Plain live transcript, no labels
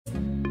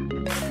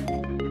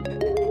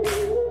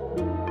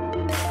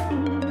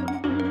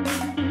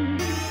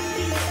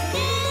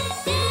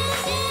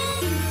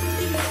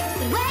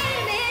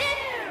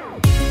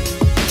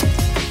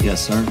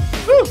Yes, sir.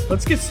 Woo,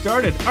 let's get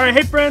started. All right,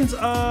 hey friends,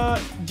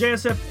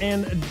 JSF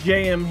and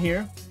JM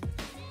here.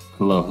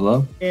 Hello,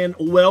 hello. And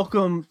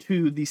welcome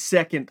to the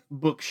second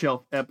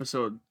bookshelf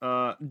episode.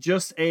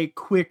 Just a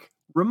quick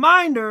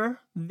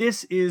reminder,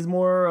 this is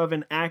more of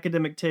an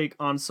academic take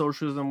on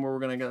socialism where we're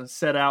going to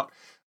set out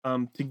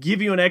to give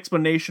you an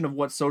explanation of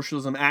what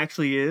socialism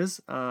actually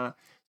is, so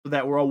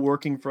that we're all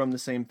working from the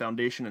same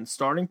foundation and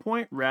starting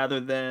point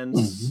rather than,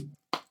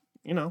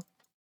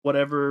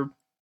 whatever.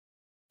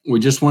 We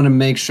just want to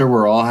make sure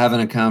we're all having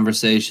a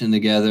conversation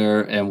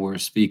together and we're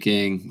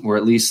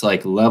at least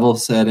like level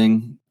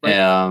setting,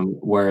 right.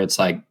 Where it's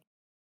like,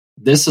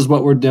 this is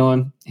what we're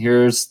doing.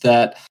 Here's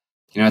that.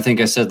 I think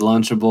I said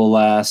Lunchable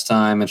last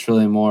time. It's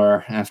really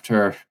more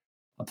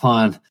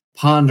upon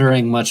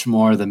pondering much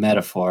more the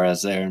metaphor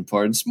as they're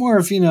important. It's more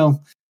of,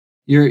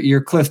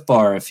 your Cliff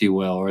Bar, if you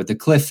will, or the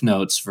Cliff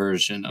Notes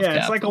version of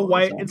it's like a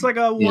one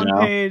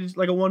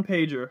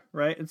pager,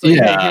 right? It's like,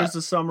 hey, here's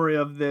the summary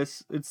of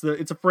this. It's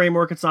a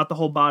framework. It's not the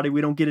whole body.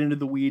 We don't get into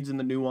the weeds and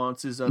the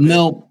nuances of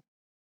it.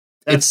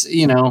 That's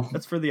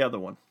for the other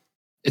one.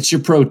 It's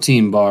your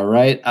protein bar,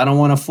 right? I don't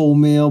want a full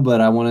meal,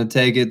 but I want to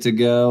take it to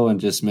go and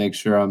just make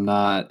sure I'm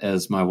not,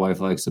 as my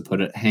wife likes to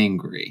put it,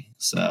 hangry.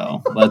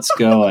 So let's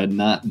go and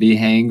not be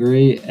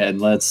hangry,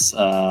 and let's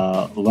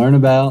learn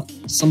about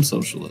some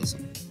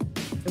socialism.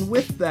 And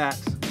with that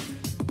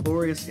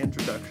glorious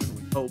introduction,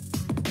 we hope.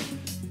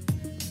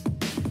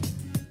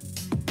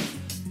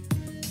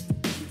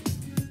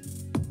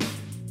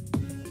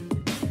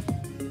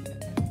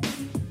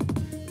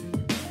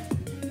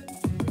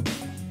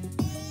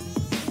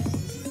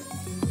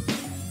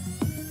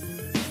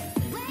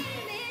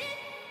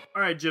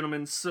 All right,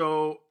 gentlemen,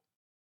 so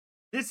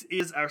this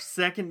is our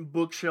second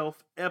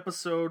bookshelf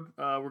episode.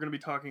 We're going to be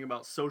talking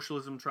about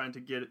socialism, trying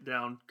to get it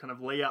down, kind of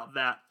lay out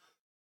that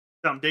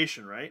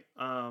foundation, right?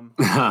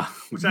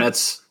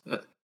 That's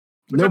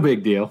no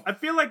big deal. I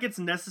feel like it's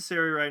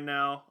necessary right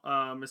now,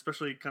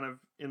 especially kind of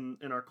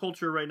in our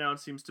culture right now. It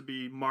seems to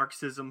be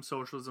Marxism,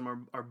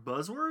 socialism are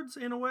buzzwords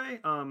in a way.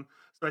 So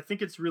I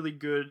think it's really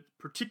good,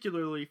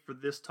 particularly for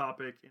this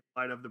topic in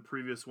light of the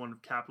previous one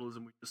of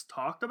capitalism we just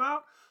talked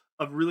about,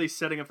 of really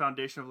setting a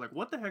foundation of like,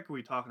 what the heck are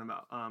we talking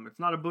about? It's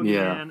not a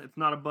boogeyman, It's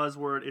not a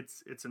buzzword.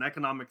 It's an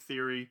economic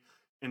theory,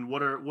 and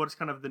what's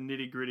kind of the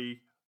nitty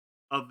gritty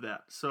of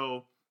that.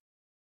 So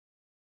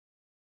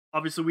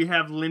obviously we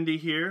have Lindy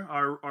here,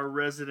 our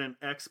resident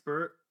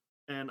expert,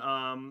 and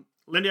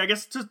Lindy, I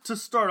guess to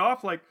start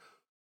off, like,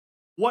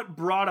 what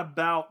brought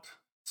about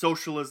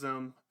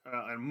socialism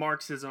and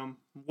Marxism?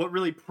 What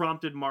really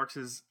prompted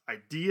Marx's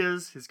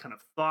ideas, his kind of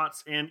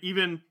thoughts, and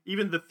even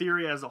the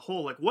theory as a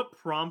whole? Like, what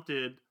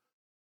prompted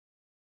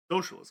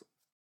socialism?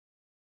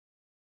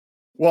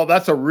 Well,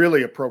 that's a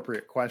really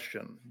appropriate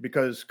question,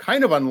 because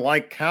kind of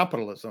unlike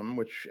capitalism,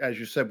 which, as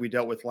you said, we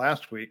dealt with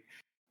last week,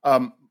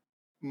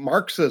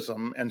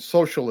 Marxism and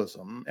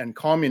socialism and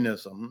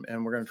communism,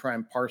 and we're going to try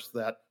and parse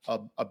that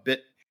a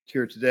bit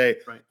here today,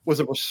 was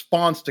a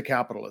response to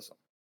capitalism.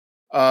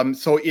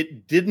 So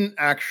it didn't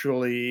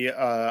actually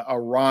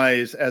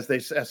arise, as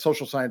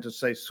social scientists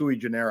say, sui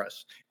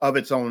generis, of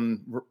its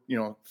own,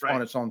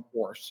 on its own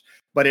force.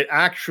 But it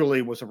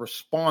actually was a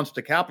response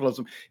to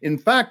capitalism. In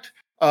fact,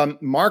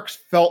 Marx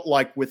felt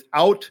like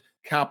without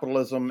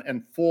capitalism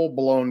and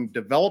full-blown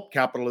developed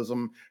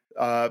capitalism,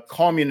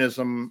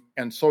 communism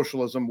and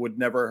socialism would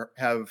never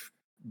have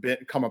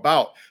come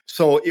about.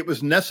 So it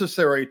was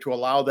necessary to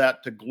allow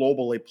that to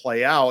globally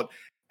play out.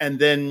 And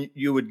then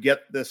you would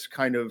get this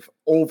kind of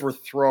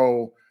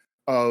overthrow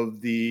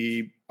of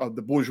the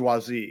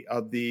bourgeoisie,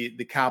 of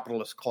the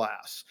capitalist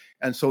class.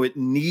 And so it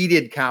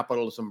needed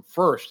capitalism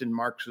first in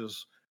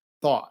Marx's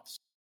thoughts.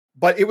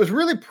 But it was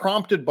really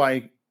prompted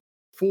by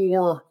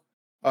four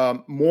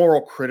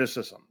moral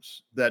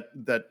criticisms that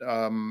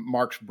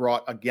Marx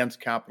brought against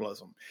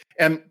capitalism.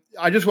 And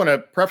I just want to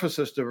preface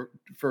this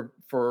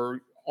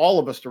for all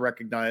of us to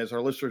recognize,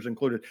 our listeners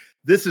included,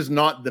 this is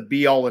not the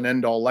be-all and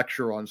end-all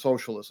lecture on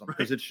socialism,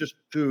 because it's just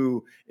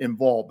too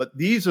involved. But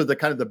these are the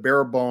kind of the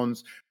bare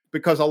bones,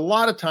 because a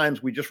lot of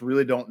times we just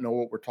really don't know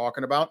what we're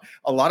talking about.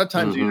 A lot of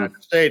times in the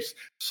United States,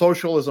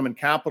 socialism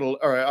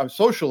and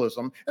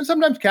socialism, and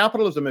sometimes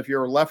capitalism, if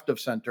you're left of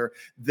center,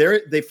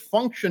 they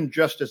function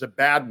just as a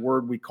bad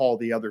word we call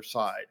the other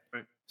side.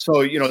 Right.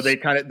 So,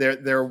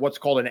 they're what's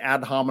called an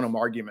ad hominem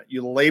argument.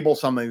 You label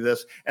something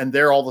this, and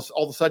they're all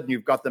of a sudden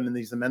you've got them in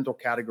these mental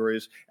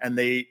categories, and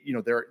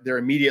they're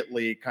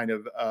immediately kind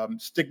of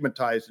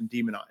stigmatized and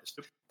demonized.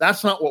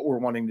 That's not what we're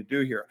wanting to do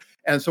here.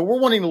 And so we're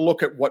wanting to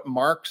look at what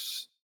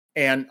Marx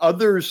and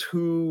others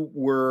who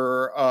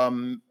were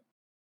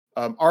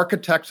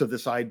architects of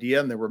this idea,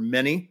 and there were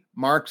many,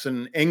 Marx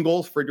and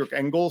Engels, Friedrich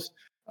Engels,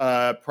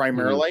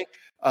 primarily,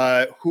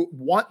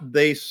 what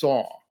they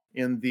saw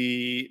in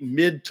the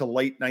mid to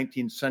late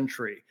 19th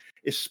century,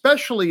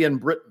 especially in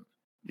Britain,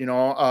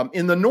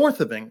 in the north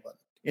of England,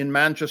 in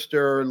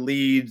Manchester,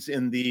 Leeds,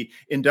 in the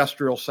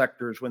industrial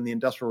sectors when the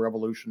Industrial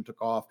Revolution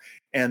took off,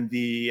 and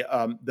the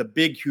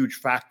big, huge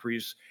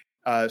factories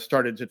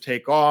started to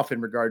take off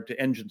in regard to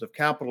engines of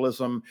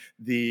capitalism.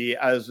 They've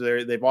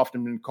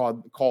often been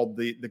called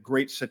the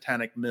Great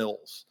Satanic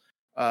Mills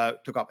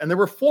took off, and there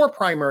were four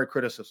primary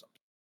criticisms.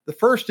 The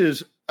first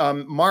is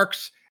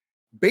Marx,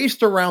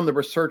 based around the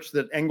research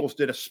that Engels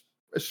did,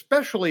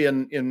 especially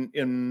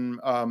in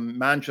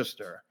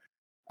Manchester,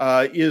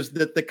 is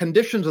that the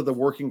conditions of the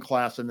working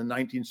class in the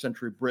 19th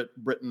century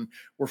Britain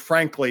were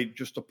frankly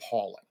just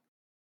appalling.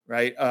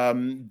 Right?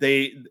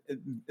 They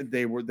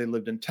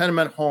lived in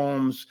tenement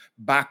homes,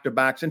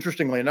 back-to-backs.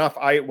 Interestingly enough,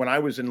 when I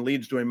was in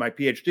Leeds doing my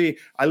PhD,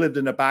 I lived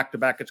in a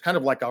back-to-back. It's kind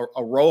of like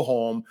a row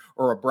home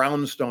or a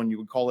brownstone, you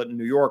would call it in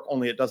New York,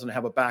 only it doesn't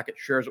have a back. It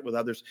shares it with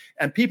others.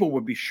 And people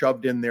would be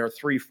shoved in there,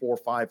 3, 4,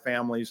 5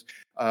 families.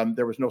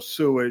 There was no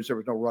sewage. There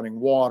was no running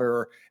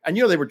water. And,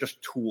 they were just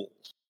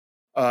tools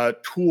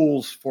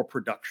for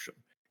production.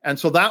 And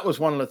so that was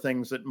one of the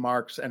things that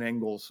Marx and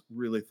Engels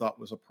really thought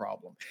was a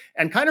problem.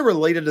 And kind of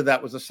related to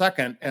that was a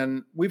second,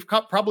 and we've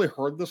probably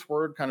heard this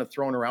word kind of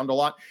thrown around a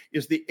lot,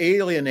 is the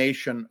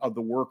alienation of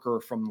the worker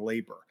from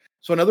labor.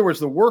 So in other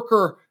words, the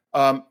worker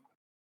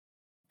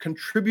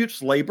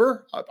contributes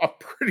labor, a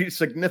pretty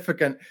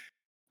significant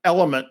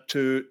element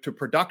to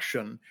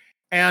production,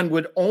 and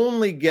would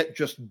only get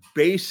just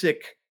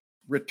basic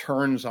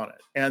returns on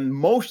it. And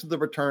most of the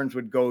returns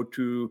would go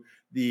to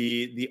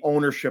the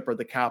ownership or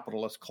the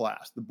capitalist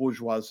class, the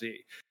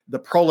bourgeoisie. The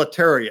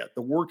proletariat,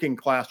 the working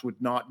class, would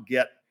not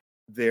get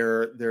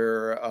their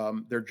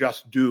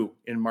just due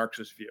in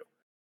Marx's view.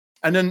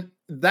 And then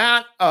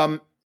that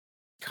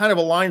kind of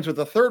aligns with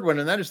the third one,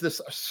 and that is this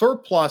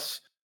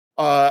surplus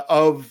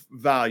of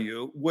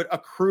value would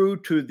accrue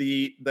to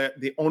the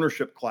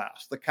ownership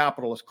class, the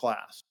capitalist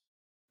class.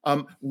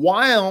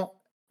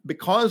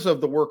 Because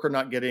of the worker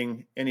not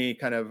getting any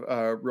kind of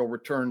real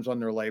returns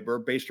on their labor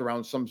based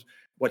around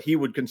what he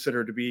would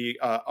consider to be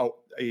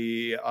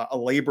a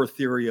labor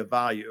theory of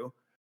value,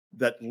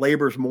 that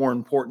labor is more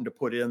important to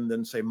put in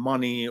than, say,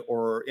 money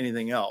or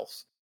anything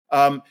else,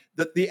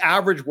 that the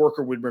average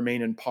worker would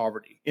remain in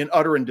poverty, in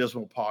utter and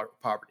dismal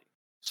poverty.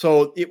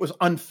 So it was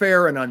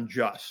unfair and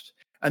unjust.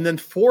 And then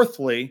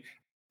fourthly,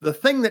 the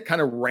thing that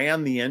kind of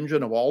ran the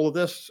engine of all of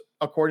this,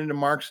 according to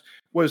Marx,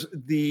 was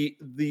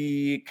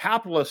the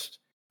capitalist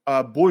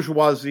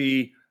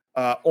bourgeoisie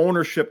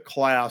ownership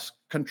class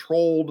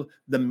controlled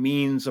the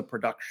means of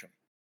production.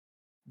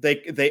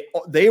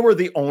 They were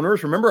the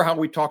owners. Remember how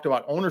we talked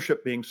about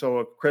ownership being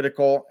so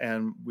critical,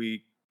 and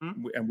we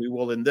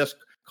will in this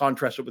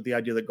contrast it with the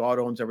idea that God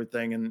owns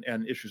everything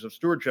and issues of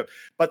stewardship.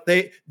 But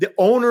the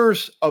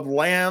owners of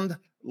land,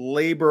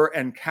 labor,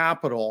 and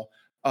capital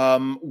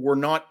were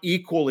not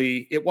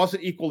equally. It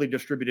wasn't equally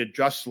distributed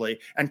justly,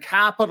 and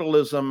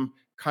capitalism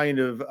kind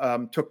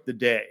of took the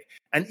day.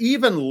 And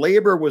even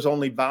labor was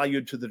only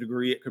valued to the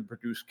degree it could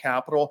produce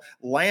capital.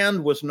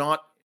 Land was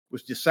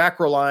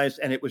desacralized,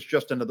 and it was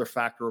just another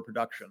factor of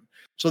production.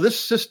 So this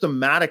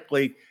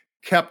systematically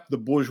kept the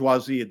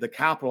bourgeoisie, the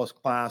capitalist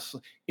class,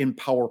 in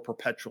power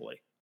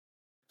perpetually.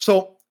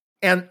 So,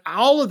 and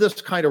all of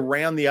this kind of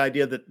ran the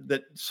idea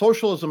that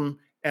socialism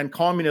and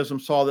communism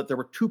saw that there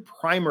were two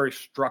primary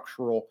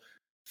structural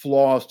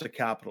flaws to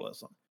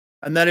capitalism.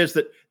 And that is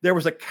that there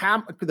was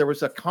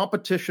a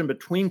competition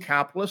between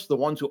capitalists, the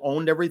ones who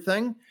owned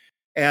everything,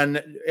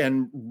 and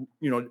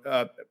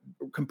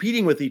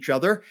competing with each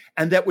other,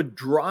 and that would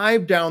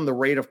drive down the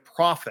rate of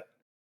profit.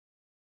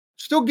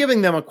 Still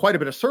giving them quite a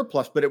bit of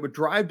surplus, but it would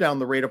drive down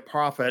the rate of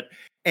profit,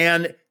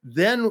 and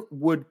then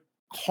would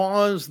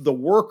cause the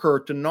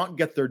worker to not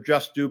get their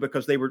just due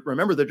because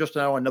they're just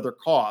now another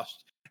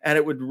cost, and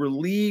it would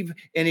relieve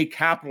any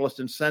capitalist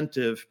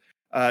incentive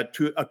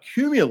to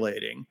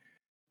accumulating,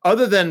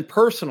 other than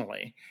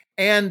personally,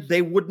 and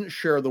they wouldn't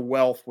share the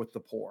wealth with the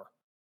poor.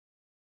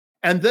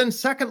 And then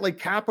secondly,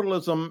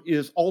 capitalism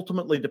is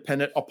ultimately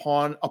dependent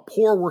upon a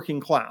poor working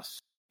class,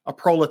 a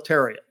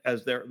proletariat,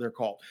 as they're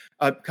called,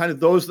 kind of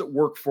those that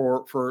work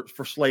for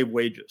slave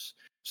wages.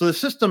 So the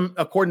system,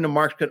 according to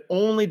Marx, can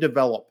only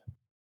develop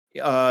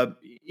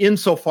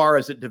insofar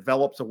as it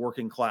develops a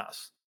working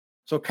class.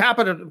 So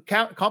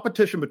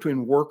competition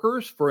between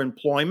workers for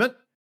employment,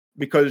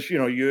 because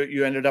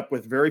you ended up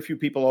with very few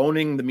people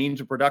owning the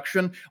means of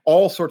production,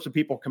 all sorts of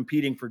people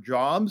competing for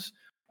jobs,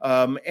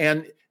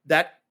 and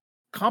that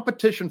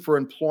competition for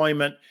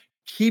employment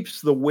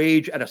keeps the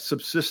wage at a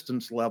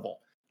subsistence level,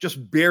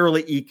 just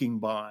barely eking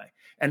by,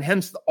 and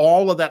hence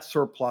all of that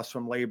surplus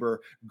from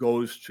labor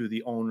goes to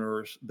the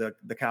owners, the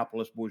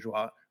capitalist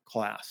bourgeois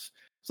class.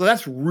 So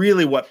that's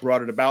really what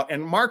brought it about,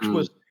 and Marx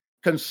was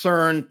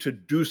concerned to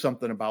do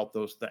something about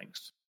those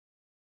things.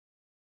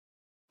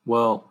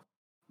 Well,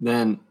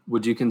 then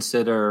would you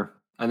consider,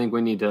 I think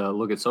we need to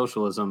look at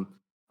socialism.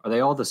 Are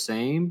they all the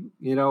same,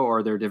 or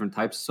are there different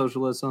types of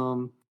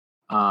socialism?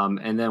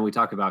 And then we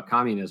talk about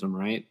communism,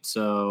 right?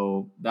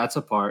 So that's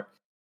a part.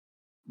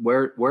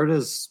 Can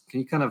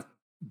you kind of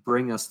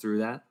bring us through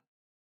that?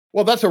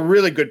 Well, that's a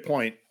really good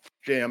point,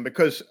 JM,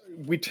 because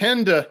we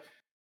tend to,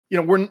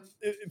 we're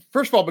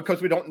first of all,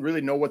 because we don't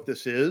really know what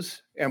this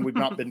is and we've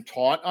not been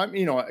taught.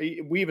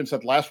 We even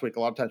said last week, a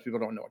lot of times people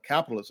don't know what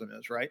capitalism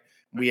is, right?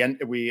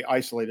 We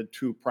isolated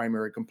two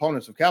primary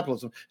components of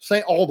capitalism,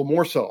 say all the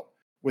more so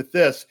with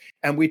this.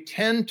 And we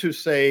tend to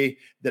say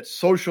that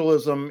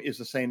socialism is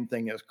the same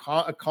thing as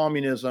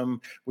communism,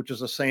 which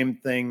is the same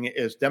thing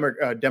as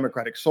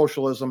democratic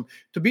socialism.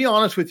 To be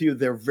honest with you,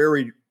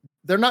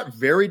 they're not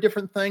very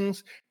different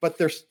things, but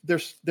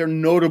they're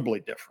notably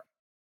different.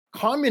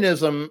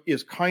 Communism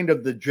is kind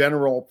of the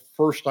general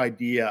first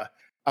idea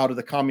out of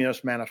the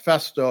Communist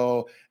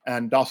Manifesto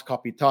and Das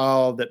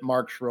Kapital that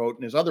Marx wrote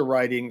in his other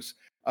writings,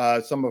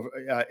 some of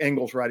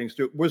Engels' writings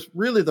too, was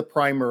really the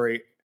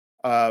primary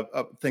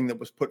thing that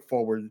was put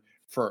forward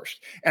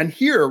first. And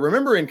here,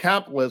 remember, in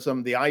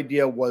capitalism, the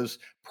idea was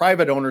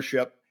private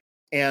ownership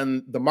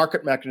and the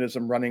market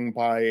mechanism running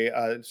by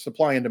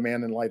supply and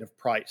demand in light of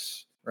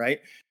price,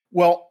 right?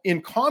 Well,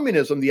 in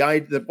communism, the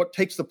idea that what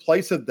takes the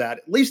place of that,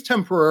 at least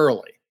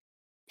temporarily,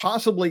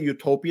 possibly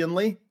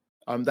utopianly,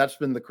 that's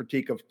been the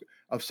critique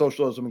of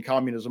socialism and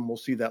communism, we'll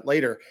see that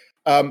later,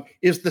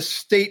 is the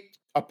state,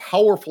 a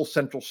powerful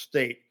central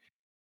state,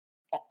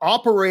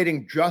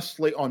 operating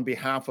justly on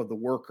behalf of the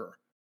worker,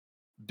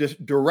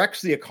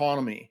 directs the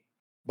economy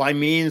by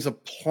means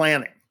of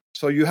planning.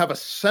 So you have a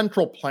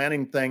central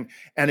planning thing,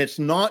 and it's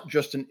not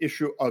just an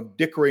issue of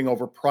dickering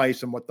over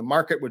price and what the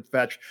market would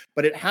fetch,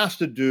 but it has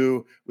to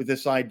do with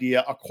this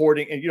idea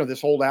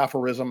this old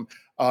aphorism,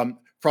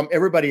 from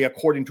everybody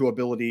according to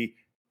ability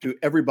to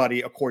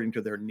everybody according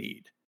to their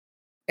need.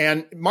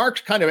 And Marx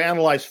kind of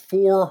analyzed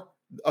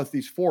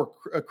these four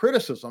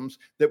criticisms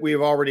that we have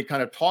already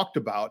kind of talked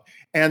about.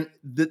 And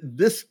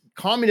this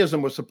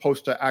communism was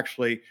supposed to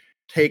actually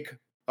take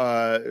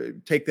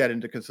that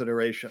into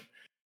consideration.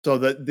 So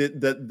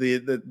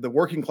the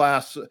working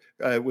class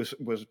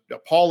was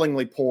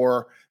appallingly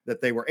poor,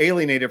 that they were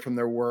alienated from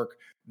their work,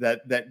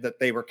 that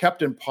they were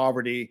kept in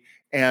poverty,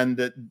 and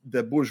that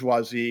the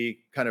bourgeoisie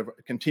kind of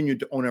continued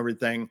to own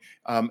everything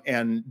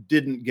and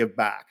didn't give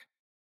back.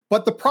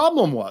 But the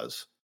problem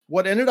was,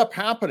 what ended up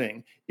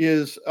happening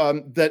is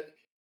that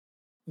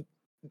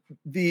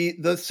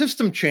the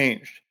system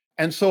changed.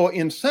 And so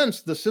in a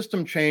sense, the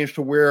system changed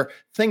to where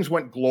things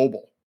went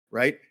global,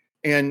 right?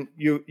 And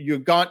you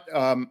got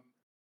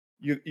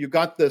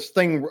this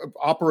thing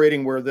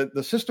operating where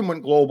the system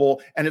went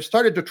global, and it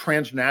started to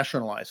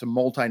transnationalize and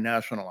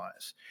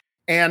multinationalize.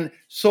 And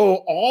so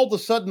all of a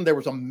sudden there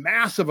was a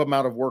massive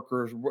amount of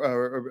workers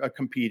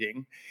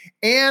competing.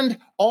 And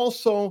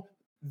also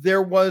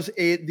there was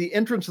the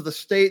entrance of the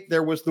state,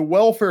 there was the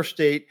welfare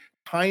state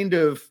kind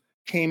of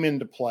came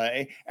into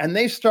play, and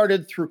they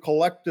started through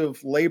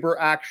collective labor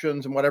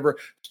actions and whatever,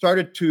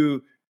 started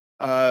to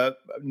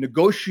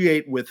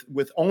negotiate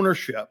with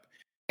ownership.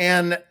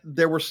 And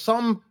there were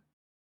some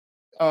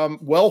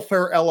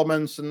welfare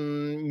elements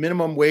and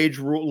minimum wage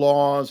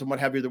laws and what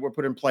have you that were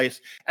put in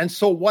place. And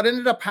so what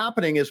ended up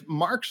happening is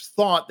Marx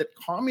thought that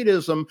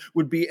communism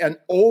would be an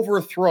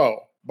overthrow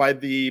by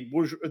the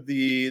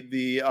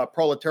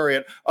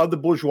proletariat of the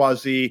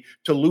bourgeoisie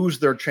to lose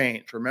their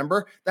change.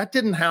 Remember? That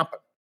didn't happen.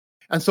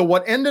 And so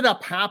what ended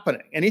up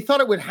happening, and he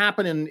thought it would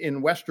happen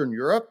in Western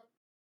Europe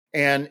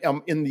and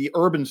in the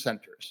urban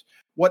centers.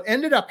 What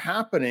ended up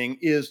happening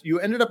is you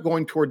ended up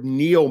going toward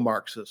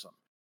neo-Marxism,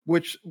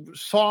 which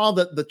saw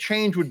that the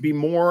change would be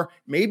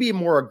maybe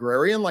more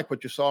agrarian, like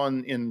what you saw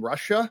in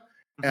Russia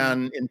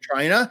and in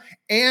China,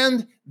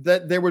 and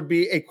that there would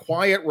be a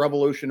quiet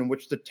revolution in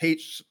which the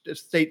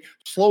state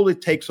slowly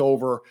takes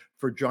over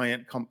for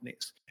giant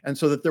companies. And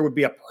so that there would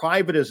be a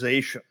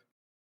privatization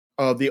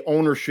of the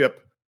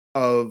ownership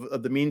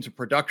of the means of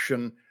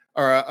production,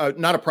 or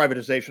not a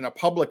privatization, a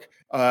public,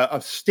 a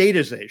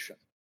statization,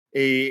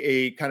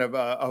 a kind of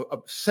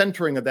a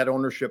centering of that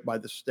ownership by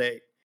the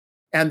state.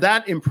 And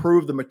that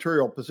improved the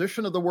material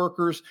position of the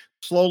workers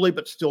slowly,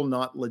 but still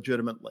not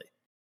legitimately.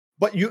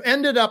 But you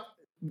ended up,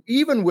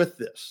 even with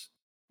this,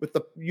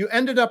 you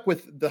ended up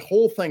with the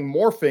whole thing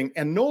morphing,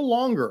 and no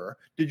longer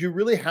did you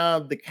really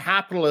have the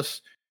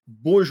capitalist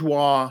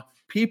bourgeois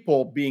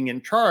people being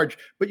in charge,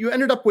 but you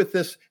ended up with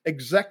this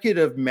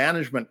executive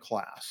management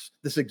class,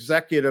 this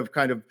executive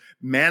kind of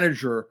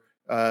manager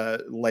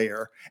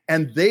layer.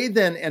 And they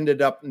then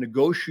ended up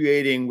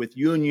negotiating with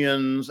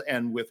unions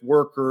and with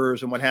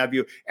workers and what have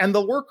you. And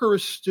the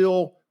workers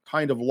still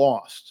kind of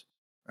lost,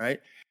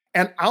 right?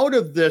 And out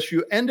of this,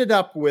 you ended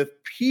up with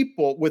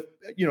people with,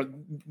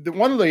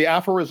 one of the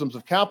aphorisms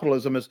of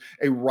capitalism is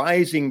a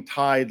rising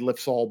tide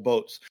lifts all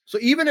boats. So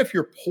even if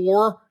you're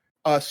poor,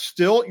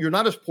 still, you're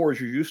not as poor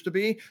as you used to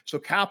be. So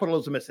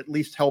capitalism has at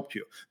least helped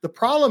you. The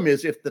problem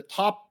is if the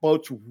top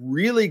boats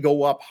really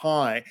go up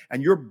high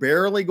and you're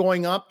barely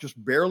going up,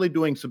 just barely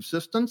doing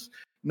subsistence,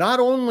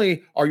 not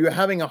only are you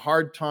having a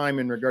hard time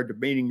in regard to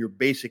meeting your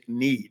basic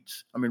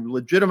needs, I mean,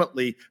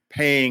 legitimately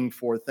paying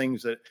for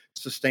things that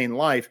sustain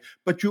life,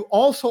 but you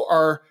also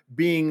are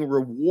being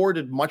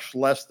rewarded much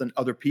less than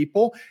other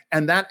people.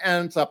 And that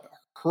ends up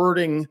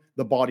hurting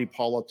the body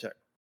politic.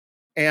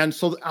 And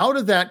so out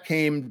of that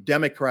came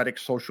democratic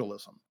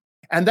socialism.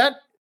 And that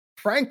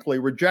frankly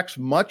rejects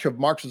much of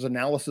Marx's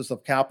analysis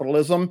of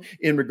capitalism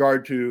in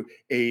regard to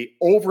a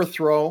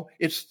overthrow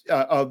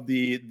of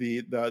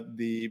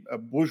the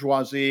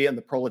bourgeoisie and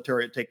the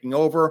proletariat taking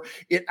over.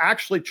 It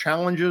actually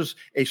challenges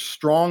a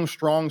strong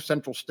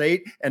central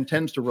state and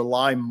tends to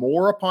rely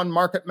more upon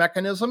market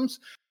mechanisms,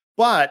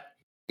 but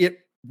it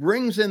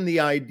brings in the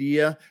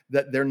idea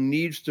that there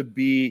needs to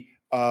be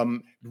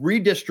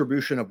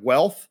redistribution of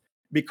wealth,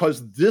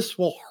 because this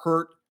will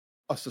hurt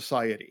a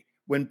society.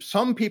 When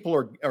some people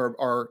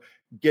are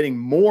getting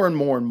more and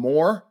more and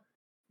more,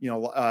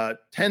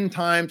 10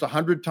 times,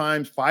 100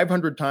 times,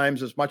 500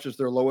 times as much as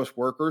their lowest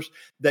workers,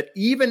 that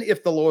even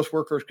if the lowest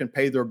workers can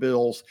pay their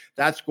bills,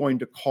 that's going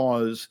to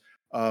cause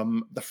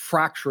the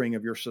fracturing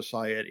of your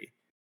society.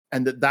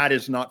 And that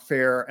is not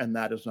fair and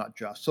that is not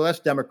just. So that's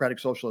democratic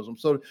socialism.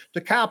 So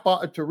to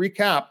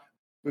recap,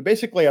 we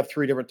basically have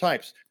three different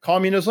types: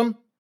 communism,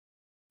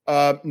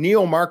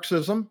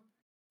 neo-Marxism,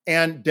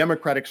 and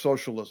democratic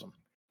socialism.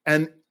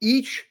 And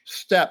each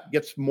step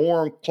gets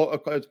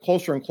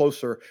closer and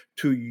closer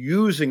to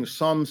using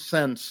some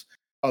sense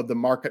of the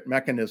market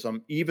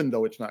mechanism, even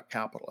though it's not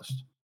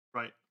capitalist.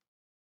 Right.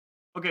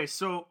 Okay,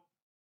 so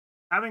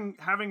having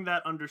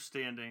that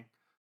understanding,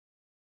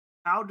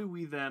 how do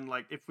we then,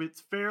 if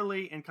it's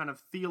fairly and kind of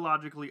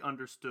theologically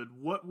understood,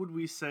 what would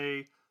we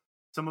say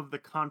some of the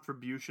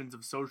contributions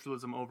of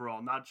socialism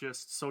overall, not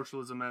just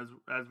socialism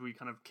as we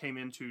kind of came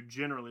into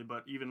generally,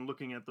 but even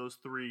looking at those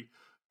three: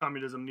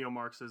 communism,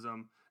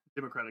 neo-Marxism,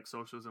 democratic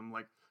socialism,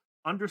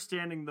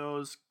 understanding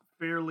those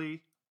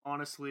fairly,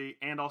 honestly,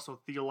 and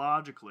also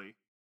theologically,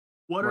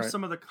 what are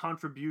some of the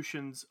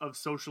contributions of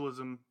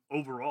socialism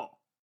overall?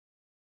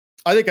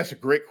 I think that's a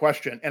great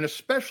question, and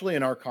especially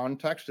in our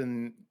context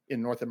in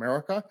North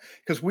America,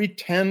 because we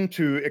tend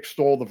to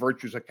extol the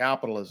virtues of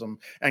capitalism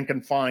and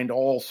can find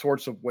all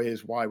sorts of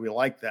ways why we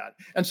like that.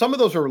 And some of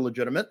those are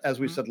legitimate, as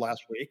we said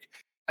last week,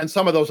 and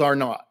some of those are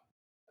not,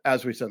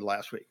 as we said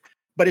last week.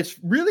 But it's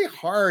really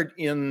hard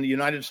in the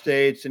United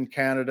States, in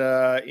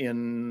Canada,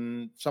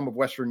 in some of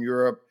Western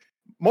Europe,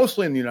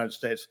 mostly in the United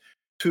States,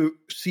 to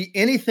see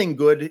anything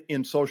good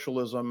in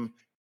socialism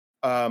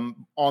on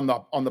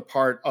the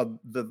part of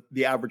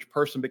the average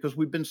person, because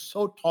we've been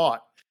so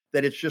taught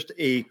that it's just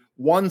a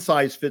one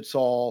size fits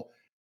all.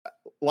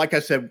 Like I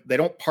said, they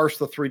don't parse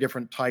the three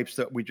different types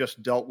that we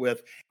just dealt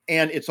with,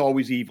 and it's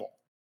always evil.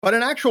 But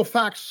in actual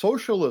fact,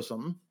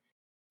 socialism,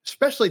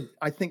 especially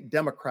I think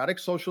democratic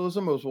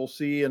socialism, as we'll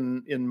see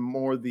in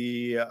more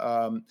the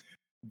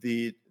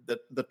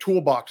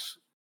toolbox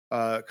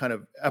kind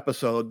of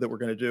episode that we're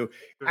going to do,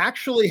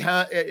 actually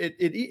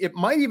it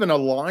might even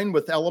align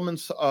with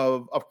elements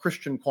of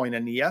Christian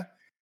koinonia,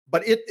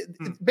 but it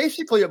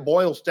basically it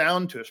boils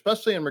down to,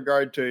 especially in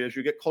regard to as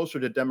you get closer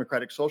to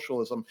democratic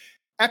socialism,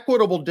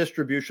 equitable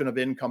distribution of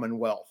income and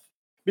wealth,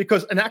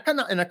 because an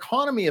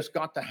economy has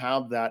got to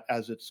have that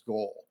as its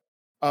goal.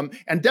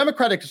 And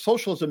democratic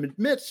socialism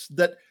admits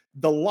that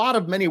the lot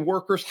of many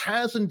workers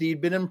has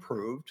indeed been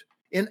improved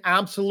in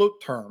absolute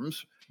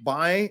terms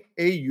by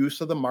a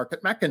use of the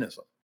market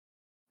mechanism.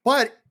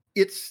 But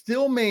it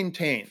still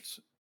maintains,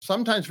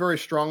 sometimes very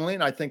strongly,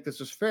 and I think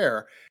this is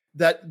fair,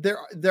 that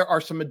there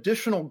are some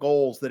additional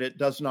goals that it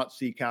does not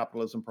see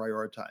capitalism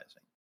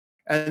prioritizing.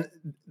 And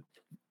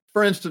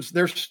for instance,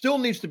 there still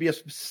needs to be a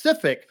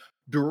specific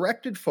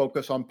directed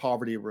focus on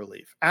poverty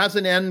relief as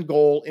an end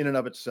goal in and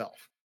of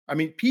itself. I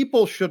mean,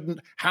 people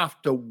shouldn't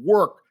have to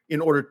work in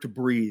order to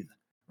breathe,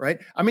 right?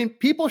 I mean,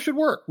 people should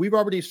work. We've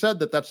already said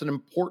that that's an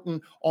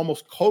important,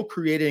 almost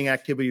co-creating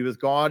activity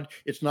with God.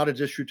 It's not a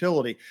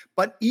disutility.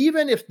 But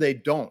even if they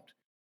don't,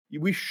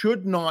 we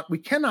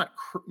cannot,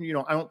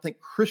 I don't think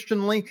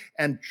Christianly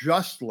and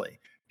justly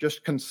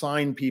just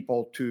consign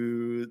people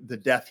to the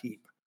death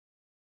heap.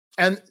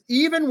 And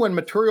even when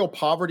material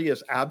poverty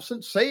is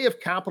absent, say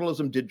if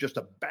capitalism did just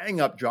a bang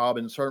up job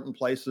in certain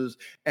places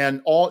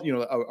and all,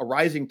 a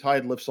rising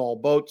tide lifts all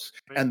boats,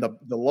 and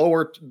the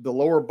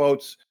lower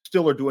boats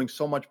still are doing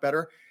so much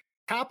better,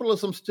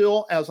 capitalism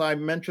still, as I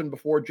mentioned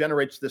before,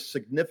 generates this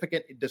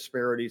significant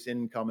disparities in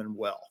income and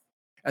wealth.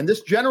 And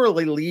this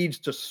generally leads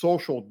to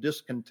social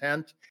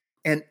discontent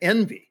and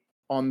envy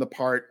on the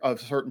part of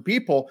certain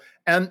people.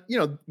 And,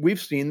 we've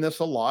seen this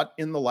a lot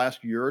in the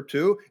last year or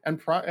two, and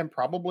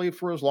probably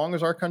for as long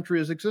as our country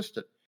has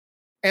existed.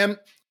 And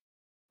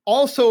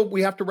also,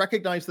 we have to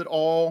recognize that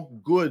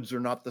all goods are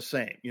not the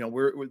same.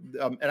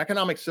 An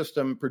economic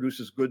system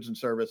produces goods and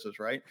services,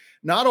 right?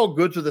 Not all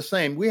goods are the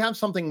same. We have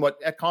something what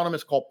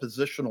economists call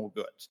positional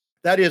goods.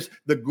 That is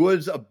the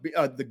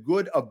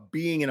good of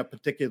being in a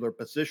particular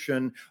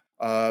position,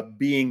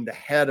 being the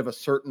head of a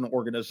certain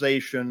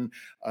organization,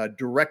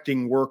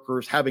 directing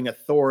workers, having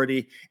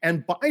authority.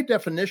 And by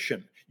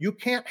definition, you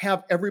can't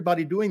have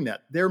everybody doing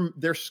that.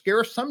 They're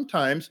scarce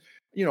sometimes.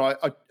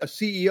 A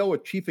CEO, a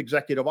chief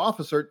executive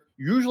officer,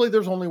 usually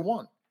there's only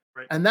one.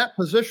 Right. And that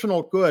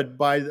positional good,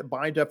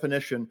 by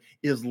definition,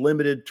 is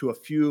limited to a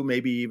few,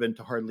 maybe even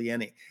to hardly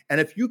any.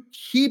 And if you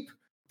keep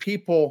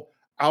people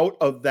out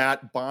of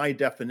that by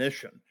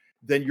definition,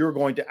 then you're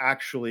going to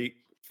actually,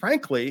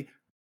 frankly,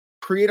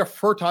 create a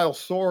fertile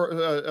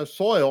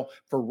soil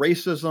for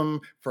racism,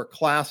 for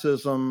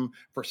classism,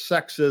 for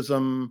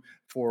sexism,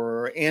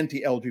 for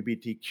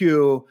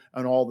anti-LGBTQ,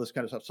 and all this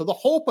kind of stuff. So the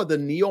hope of the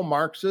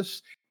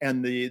neo-Marxists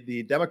and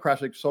the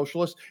democratic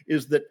socialists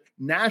is that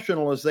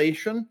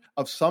nationalization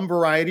of some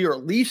variety, or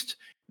at least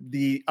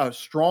the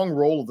strong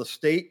role of the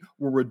state,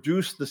 will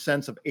reduce the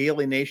sense of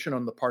alienation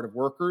on the part of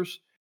workers,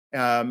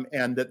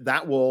 and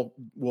that will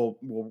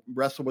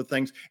wrestle with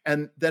things,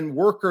 and then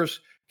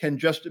workers can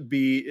just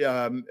be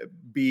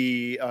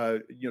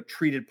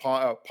treated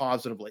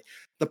positively.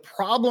 The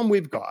problem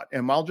we've got,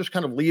 and I'll just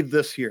kind of leave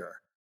this here,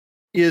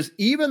 is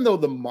even though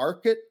the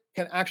market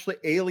can actually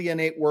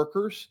alienate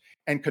workers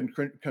and can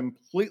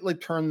completely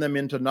turn them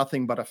into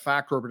nothing but a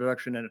factor of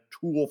production and a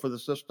tool for the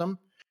system,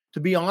 to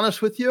be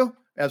honest with you,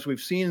 as we've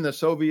seen in the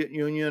Soviet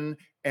Union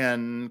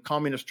and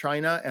communist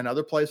China and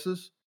other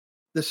places,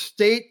 the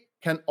state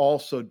can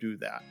also do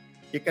that.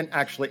 It can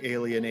actually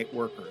alienate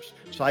workers.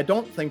 So I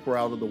don't think we're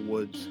out of the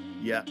woods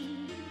yet.